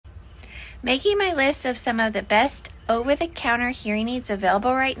Making my list of some of the best over-the-counter hearing aids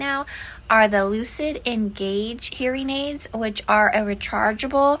available right now are the Lucid Engage hearing aids, which are a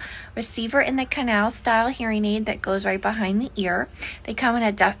rechargeable receiver in the canal style hearing aid that goes right behind the ear. They come in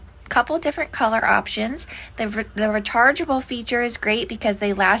a couple different color options. The rechargeable feature is great because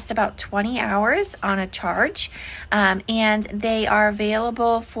they last about 20 hours on a charge, and they are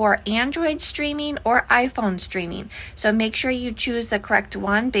available for Android streaming or iPhone streaming. So make sure you choose the correct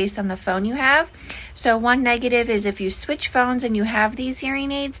one based on the phone you have. So one negative is if you switch phones and you have these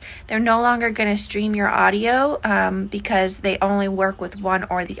hearing aids, they're no longer going to stream your audio because they only work with one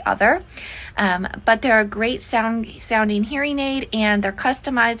or the other. But they're a great sounding hearing aid, and they're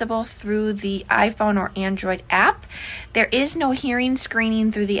customizable through the iPhone or Android app. There is no hearing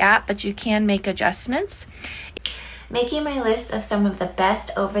screening through the app, but you can make adjustments. Making my list of some of the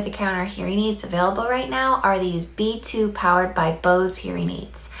best over-the-counter hearing aids available right now are these B2 powered by Bose hearing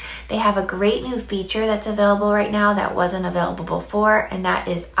aids. They have a great new feature that's available right now that wasn't available before, and that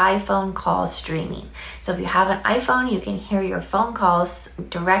is iPhone call streaming. So if you have an iPhone, you can hear your phone calls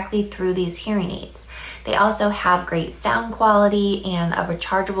directly through these hearing aids. They also have great sound quality and a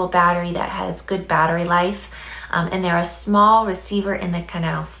rechargeable battery that has good battery life. And they're a small receiver in the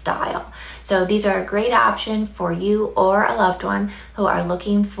canal style. So these are a great option for you or a loved one who are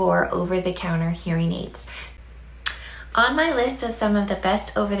looking for over-the-counter hearing aids. On my list of some of the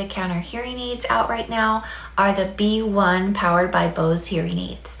best over-the-counter hearing aids out right now are the B1 powered by Bose hearing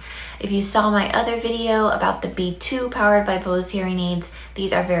aids. If you saw my other video about the B2 powered by Bose hearing aids,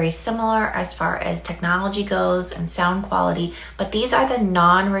 these are very similar as far as technology goes and sound quality, but these are the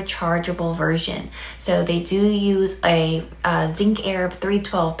non-rechargeable version. So they do use a Zinc Air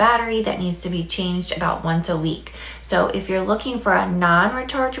 312 battery that needs to be changed about once a week. So if you're looking for a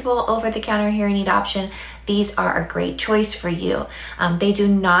non-rechargeable over-the-counter hearing aid option, these are a great choice for you. They do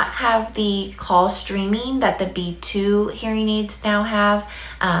not have the call streaming that the B2 hearing aids now have.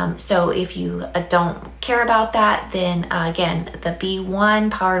 So if you don't care about that, then again, the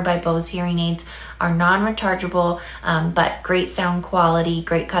B1 powered by Bose hearing aids are non-rechargeable, but great sound quality,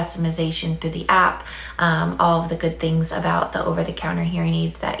 great customization through the app, all of the good things about the over-the-counter hearing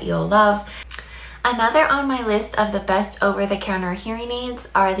aids that you'll love. Another on my list of the best over-the-counter hearing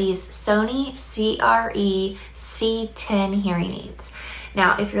aids are these Sony CRE C10 hearing aids.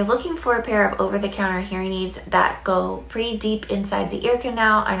 Now, if you're looking for a pair of over-the-counter hearing aids that go pretty deep inside the ear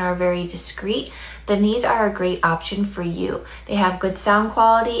canal and are very discreet, then these are a great option for you. They have good sound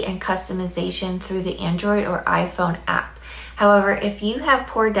quality and customization through the Android or iPhone app. However, if you have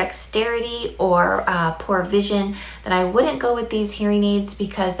poor dexterity or poor vision, then I wouldn't go with these hearing aids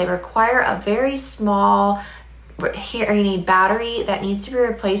because they require a very small hearing aid battery that needs to be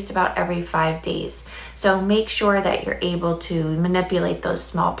replaced about every 5 days. So make sure that you're able to manipulate those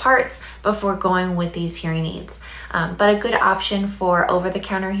small parts before going with these hearing aids. But a good option for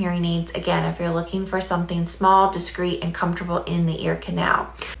over-the-counter hearing aids, again, if you're looking for something small, discreet, and comfortable in the ear canal.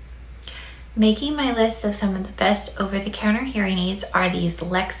 Making my list of some of the best over-the-counter hearing aids are these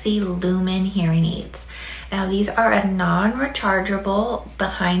Lexi Lumen hearing aids. Now these are a non-rechargeable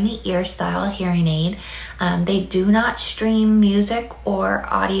behind the ear style hearing aid. They do not stream music or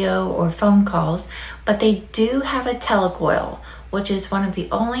audio or phone calls, but they do have a telecoil, which is one of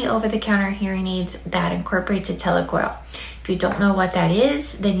the only over-the-counter hearing aids that incorporates a telecoil. If you don't know what that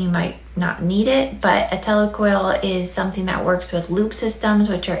is, then you might not need it, but a telecoil is something that works with loop systems,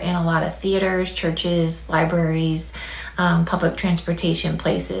 which are in a lot of theaters, churches, libraries, public transportation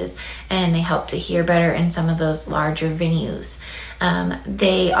places, and they help to hear better in some of those larger venues.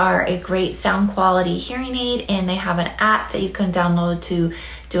 They are a great sound quality hearing aid, and they have an app that you can download to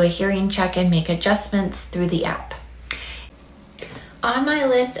do a hearing check and make adjustments through the app. On my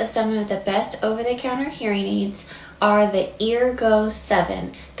list of some of the best over-the-counter hearing aids are the Eargo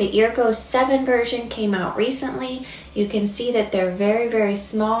 7. The Eargo 7 version came out recently. You can see that they're very, very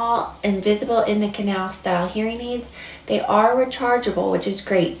small and visible in the canal style hearing aids. They are rechargeable, which is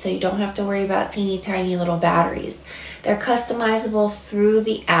great, so you don't have to worry about teeny tiny little batteries. They're customizable through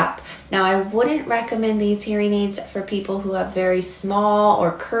the app. Now, I wouldn't recommend these hearing aids for people who have very small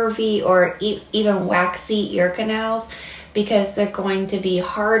or curvy or even waxy ear canals, because they're going to be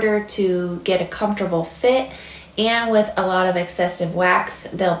harder to get a comfortable fit, and with a lot of excessive wax,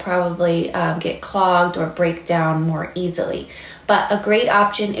 they'll probably get clogged or break down more easily. But a great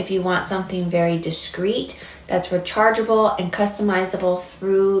option if you want something very discreet that's rechargeable and customizable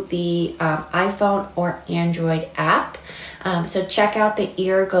through the iPhone or Android app. So check out the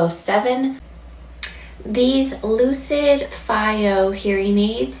Eargo 7. These Lucid FiO hearing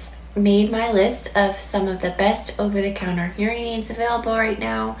aids made my list of some of the best over-the-counter hearing aids available right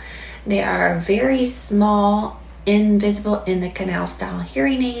now. They are very small, invisible in the canal style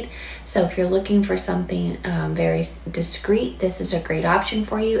hearing aid. So if you're looking for something very discreet, this is a great option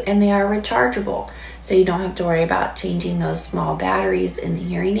for you. And they are rechargeable, so you don't have to worry about changing those small batteries in the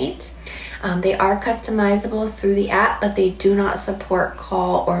hearing aids. They are customizable through the app, but they do not support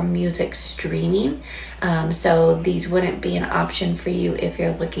call or music streaming. So these wouldn't be an option for you if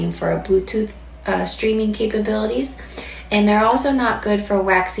you're looking for a Bluetooth streaming capabilities. And they're also not good for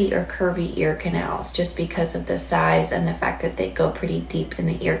waxy or curvy ear canals, just because of the size and the fact that they go pretty deep in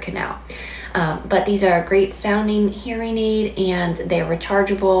the ear canal. But these are a great sounding hearing aid, and they're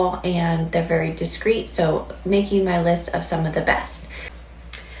rechargeable and they're very discreet, so making my list of some of the best.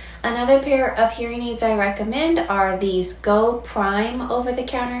 Another pair of hearing aids I recommend are these Go Prime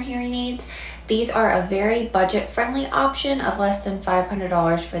over-the-counter hearing aids. These are a very budget-friendly option of less than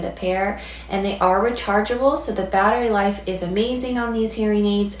 $500 for the pair, and they are rechargeable, so the battery life is amazing on these hearing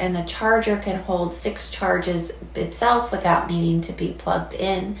aids, and the charger can hold 6 charges itself without needing to be plugged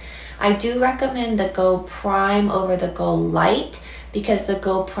in. I do recommend the Go Prime over the Go Lite, because the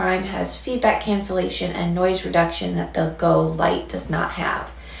Go Prime has feedback cancellation and noise reduction that the Go Lite does not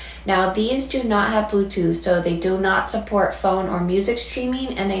have. Now, these do not have Bluetooth, so they do not support phone or music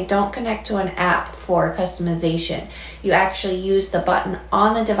streaming, and they don't connect to an app for customization. You actually use the button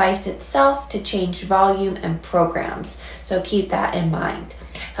on the device itself to change volume and programs, so keep that in mind.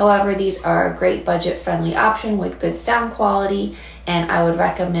 However, these are a great budget-friendly option with good sound quality, and I would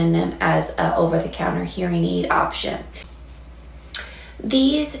recommend them as an over-the-counter hearing aid option.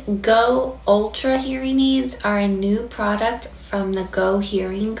 These Go Ultra hearing aids are a new product from the Go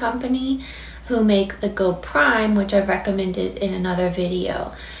Hearing Company, who make the Go Prime, which I've recommended in another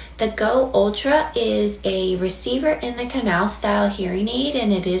video. The Go Ultra is a receiver in the canal style hearing aid,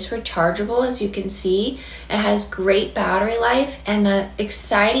 and it is rechargeable, as you can see. It has great battery life, and the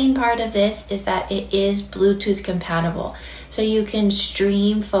exciting part of this is that it is Bluetooth compatible. So you can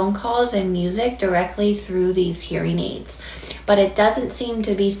stream phone calls and music directly through these hearing aids. But it doesn't seem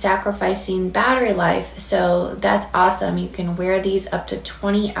to be sacrificing battery life, so that's awesome. You can wear these up to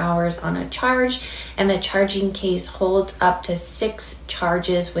 20 hours on a charge, and the charging case holds up to 6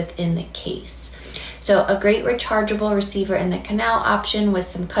 charges within the case. So a great rechargeable receiver in the canal option with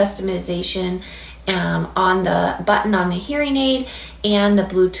some customization on the button on the hearing aid, and the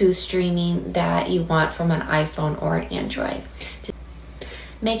Bluetooth streaming that you want from an iPhone or an Android.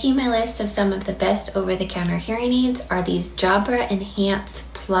 Making my list of some of the best over-the-counter hearing aids are these Jabra Enhance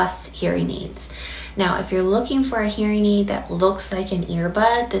Plus hearing aids. Now, if you're looking for a hearing aid that looks like an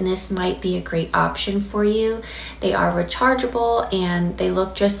earbud, then this might be a great option for you. They are rechargeable, and they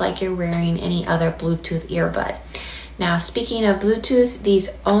look just like you're wearing any other Bluetooth earbud. Now, speaking of Bluetooth,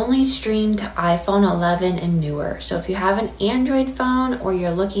 these only stream to iPhone 11 and newer. So if you have an Android phone, or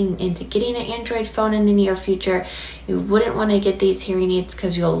you're looking into getting an Android phone in the near future, you wouldn't want to get these hearing aids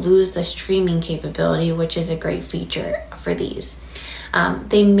because you'll lose the streaming capability, which is a great feature for these.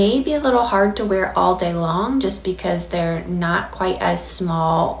 They may be a little hard to wear all day long, just because they're not quite as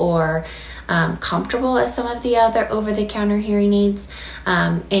small or comfortable as some of the other over-the-counter hearing aids,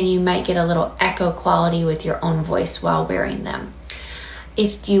 and you might get a little echo quality with your own voice while wearing them.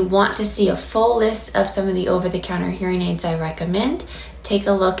 If you want to see a full list of some of the over-the-counter hearing aids I recommend, take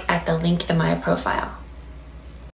a look at the link in my profile.